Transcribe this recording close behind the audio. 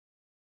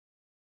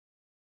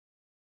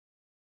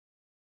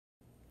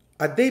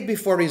A day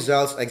before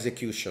Rizal's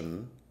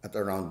execution, at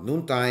around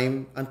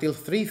noontime until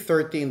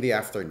 3:30 in the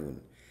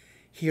afternoon,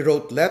 he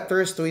wrote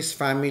letters to his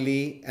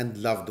family and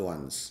loved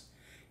ones,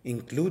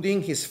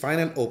 including his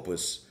final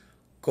opus,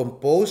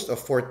 composed of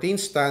 14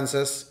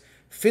 stanzas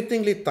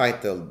fittingly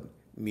titled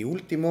Mi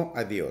Último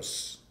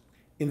Adiós.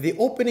 In the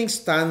opening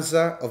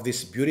stanza of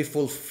this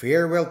beautiful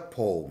farewell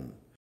poem,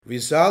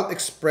 Rizal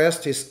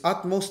expressed his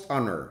utmost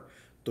honor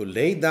to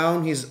lay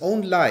down his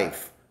own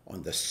life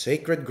on the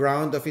sacred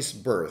ground of his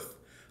birth,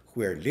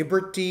 where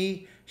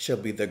liberty shall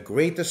be the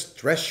greatest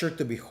treasure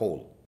to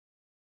behold.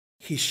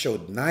 He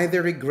showed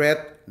neither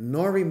regret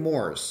nor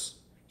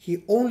remorse.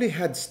 He only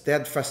had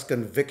steadfast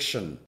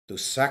conviction to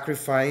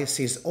sacrifice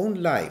his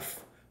own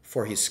life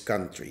for his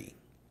country.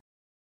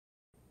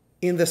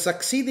 In the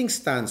succeeding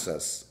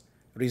stanzas,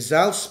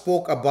 Rizal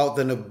spoke about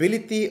the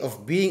nobility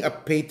of being a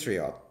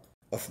patriot,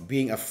 of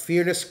being a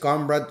fearless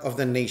comrade of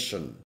the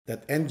nation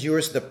that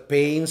endures the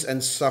pains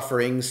and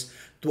sufferings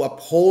to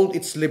uphold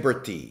its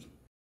liberty.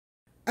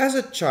 As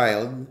a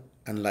child,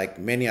 unlike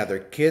many other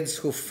kids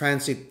who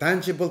fancied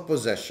tangible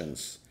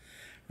possessions,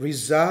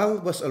 Rizal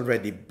was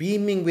already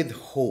beaming with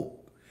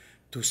hope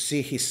to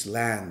see his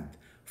land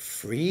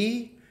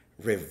free,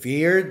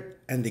 revered,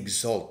 and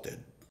exalted.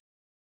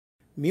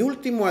 Mi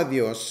Último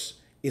Adiós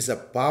is a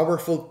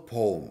powerful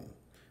poem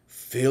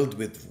filled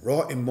with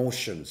raw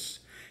emotions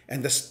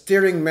and a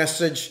stirring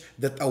message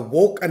that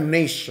awoke a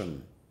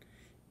nation.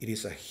 It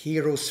is a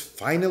hero's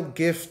final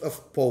gift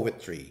of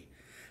poetry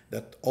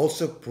that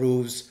also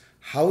proves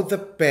how the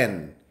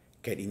pen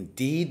can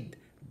indeed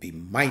be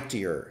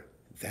mightier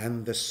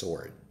than the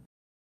sword.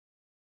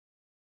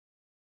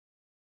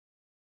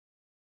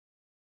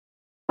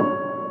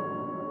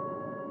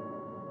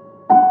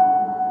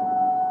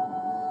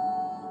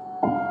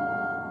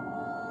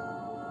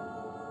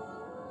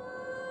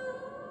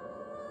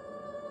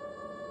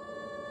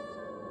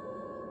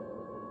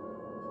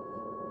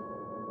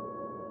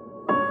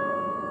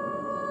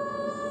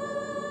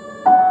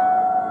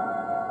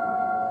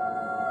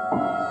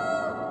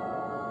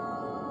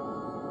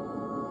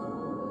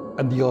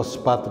 Adiós,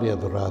 patria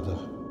adorada,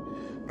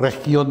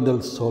 región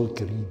del sol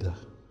querida,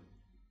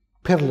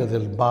 perla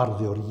del mar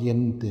de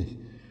oriente,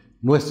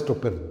 nuestro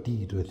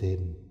perdido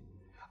Edén.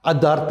 A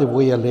darte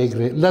voy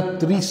alegre la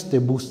triste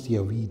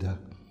mustia vida,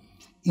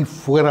 y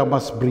fuera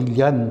más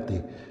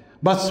brillante,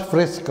 más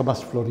fresca,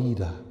 más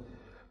florida,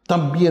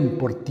 también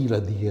por ti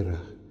la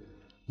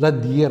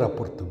diera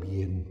por tu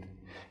bien.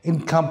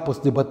 En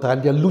campos de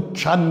batalla,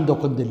 luchando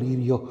con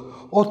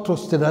delirio,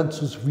 otros te dan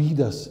sus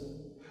vidas,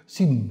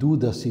 sin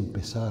duda, sin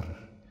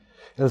pesar.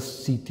 El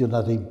sitio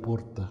nada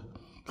importa,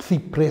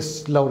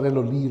 ciprés, laurel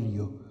o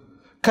lirio,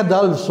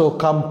 cadalso o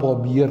campo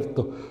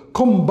abierto,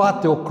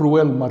 combate o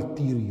cruel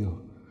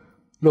martirio.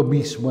 Lo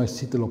mismo es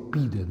si te lo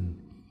piden,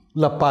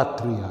 la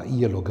patria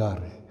y el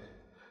hogar.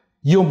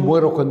 Yo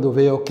muero cuando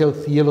veo que el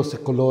cielo se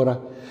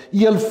colora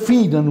y al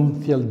fin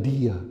anuncia el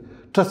día,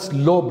 tras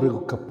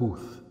lóbrego capuz.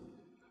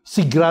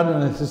 Si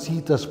grana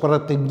necesitas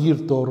para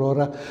teñir tu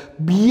aurora,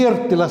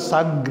 vierte la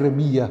sangre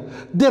mía,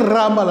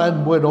 derrámala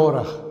en buen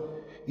hora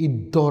y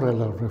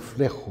dórala al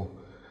reflejo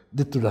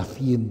de tu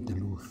naciente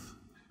luz.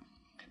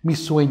 Mis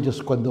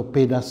sueños cuando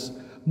apenas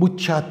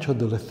muchacho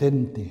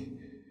adolescente,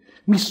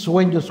 mis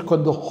sueños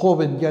cuando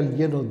joven ya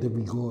lleno de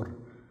vigor,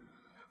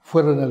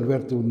 fueron al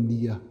verte un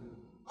día,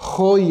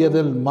 joya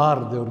del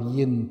mar de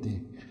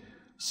oriente,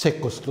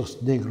 secos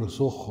los negros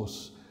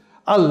ojos,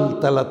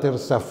 alta la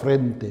tersa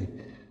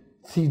frente,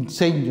 sin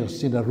ceños,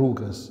 sin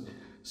arrugas,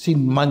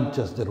 sin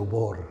manchas de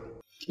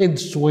rubor. En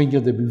sueño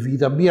de mi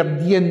vida, mi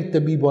ardiente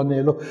vivo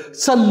anhelo,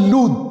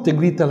 salud te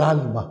grita el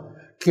alma,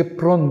 que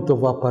pronto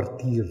va a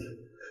partir.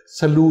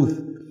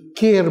 Salud,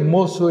 qué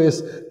hermoso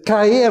es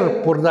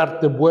caer por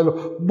darte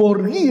vuelo,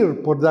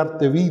 morir por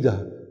darte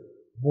vida,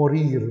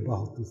 morir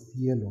bajo tu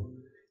cielo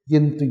y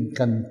en tu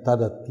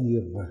encantada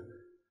tierra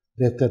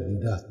de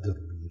eternidad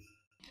dormir.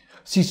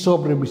 Si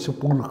sobre mi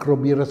sepulcro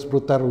vieras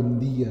brotar un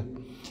día,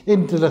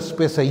 entre la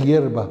espesa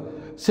hierba,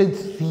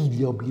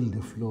 sencilla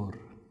humilde flor,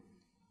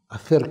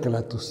 acércala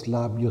a tus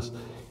labios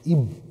y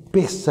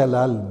besa el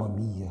alma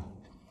mía.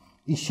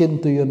 Y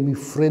siento yo en mi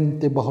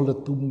frente bajo la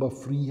tumba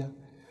fría,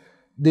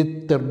 de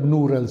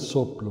ternura el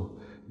soplo,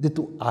 de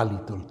tu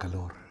hálito el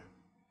calor.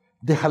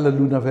 Deja la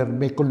luna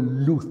verme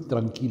con luz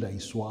tranquila y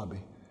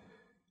suave.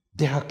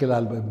 Deja que el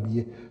alba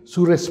envíe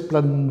su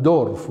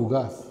resplandor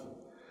fugaz.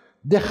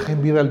 Deja que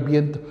mire el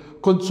viento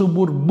con su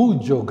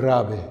murmullo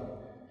grave.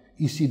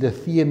 Y si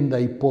descienda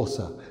y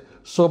posa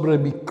sobre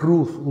mi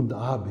cruz un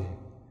ave,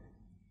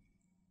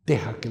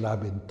 deja que el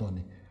ave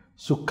entone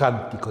su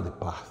cántico de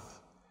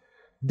paz.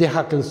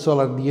 Deja que el sol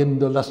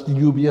ardiendo las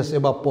lluvias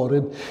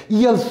evaporen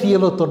y al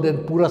cielo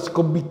tornen puras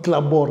con mi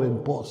clamor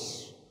en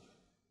pos.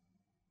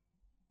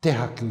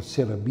 Deja que el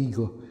ser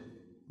amigo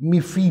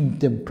mi fin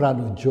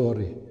temprano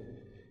llore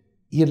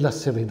y en las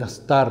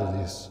serenas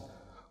tardes,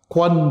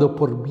 cuando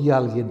por mí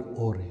alguien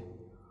ore,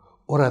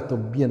 ora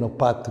también, oh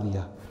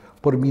patria,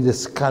 por mi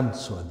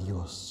descanso a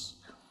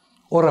Dios.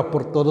 Ora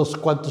por todos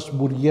cuantos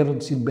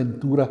murieron sin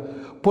ventura,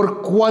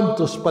 por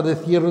cuantos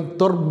padecieron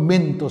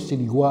tormentos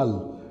sin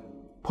igual,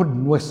 por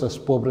nuestras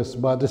pobres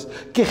madres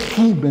que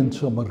gimen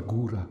su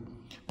amargura,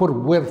 por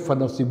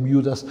huérfanos y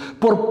viudas,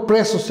 por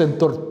presos en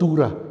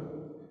tortura,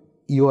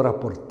 y ora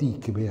por ti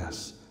que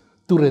veas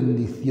tu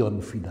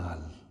rendición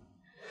final.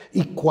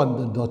 Y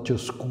cuando en noche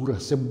oscura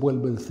se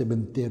envuelve el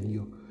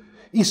cementerio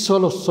y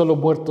solo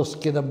muertos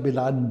quedan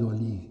velando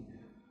allí,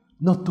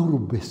 no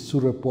turbes su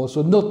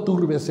reposo, no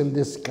turbes el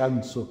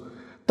descanso.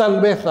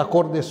 Tal vez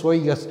acordes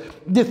oigas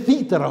de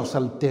cítara o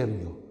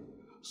salterio.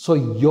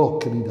 Soy yo,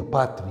 querida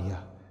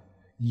patria,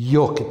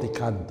 yo que te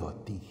canto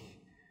a ti.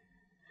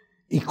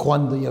 Y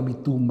cuando ya mi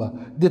tumba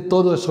de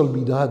todo es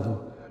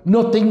olvidado,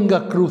 no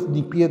tenga cruz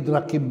ni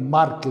piedra que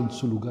marquen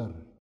su lugar,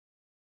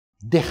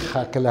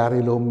 deja calar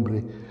el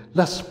hombre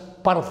la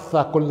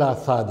esparza con la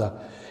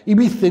azada y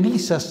mis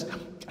cenizas,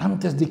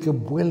 antes de que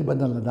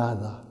vuelvan a la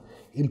nada,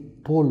 el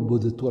polvo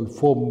de tu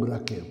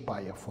alfombra que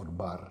vaya a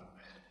formar.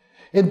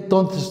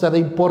 Entonces nada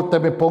importa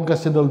me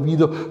pongas en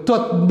olvido, tu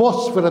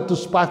atmósfera, tu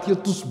espacio,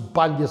 tus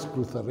valles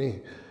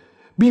cruzaré.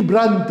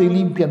 Vibrante y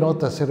limpia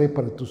nota seré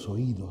para tus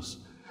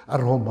oídos.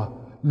 Aroma,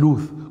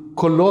 luz,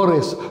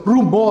 colores,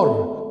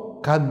 rumor,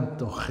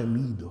 canto,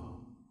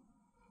 gemido,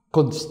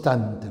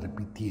 constante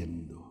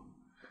repitiendo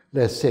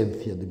la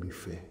esencia de mi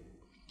fe.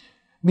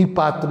 Mi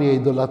patria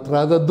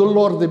idolatrada,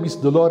 dolor de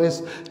mis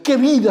dolores,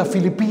 querida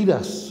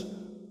Filipinas,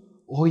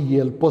 oye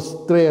el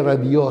postrer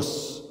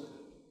adiós,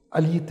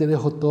 allí te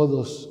dejo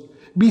todos,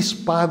 mis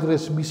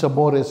padres, mis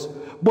amores,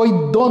 voy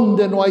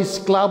donde no hay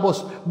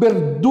esclavos,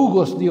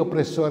 verdugos ni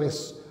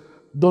opresores,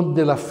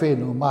 donde la fe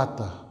no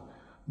mata,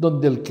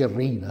 donde el que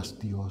reina es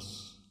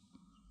Dios.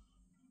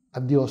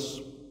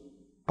 Adiós,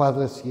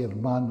 padres y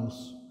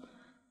hermanos,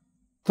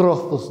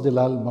 trozos del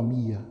alma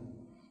mía,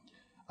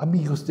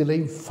 amigos de la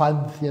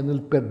infancia en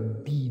el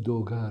perdido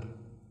hogar.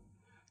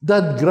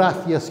 Dad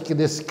gracias que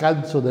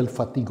descanso del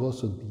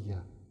fatigoso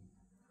día.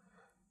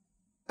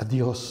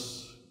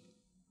 Adiós,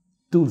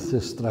 dulce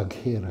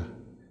extranjera,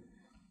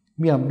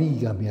 mi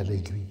amiga, mi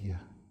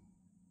alegría.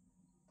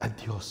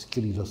 Adiós,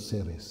 queridos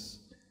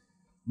seres,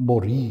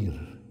 morir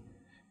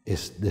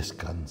es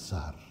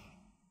descansar.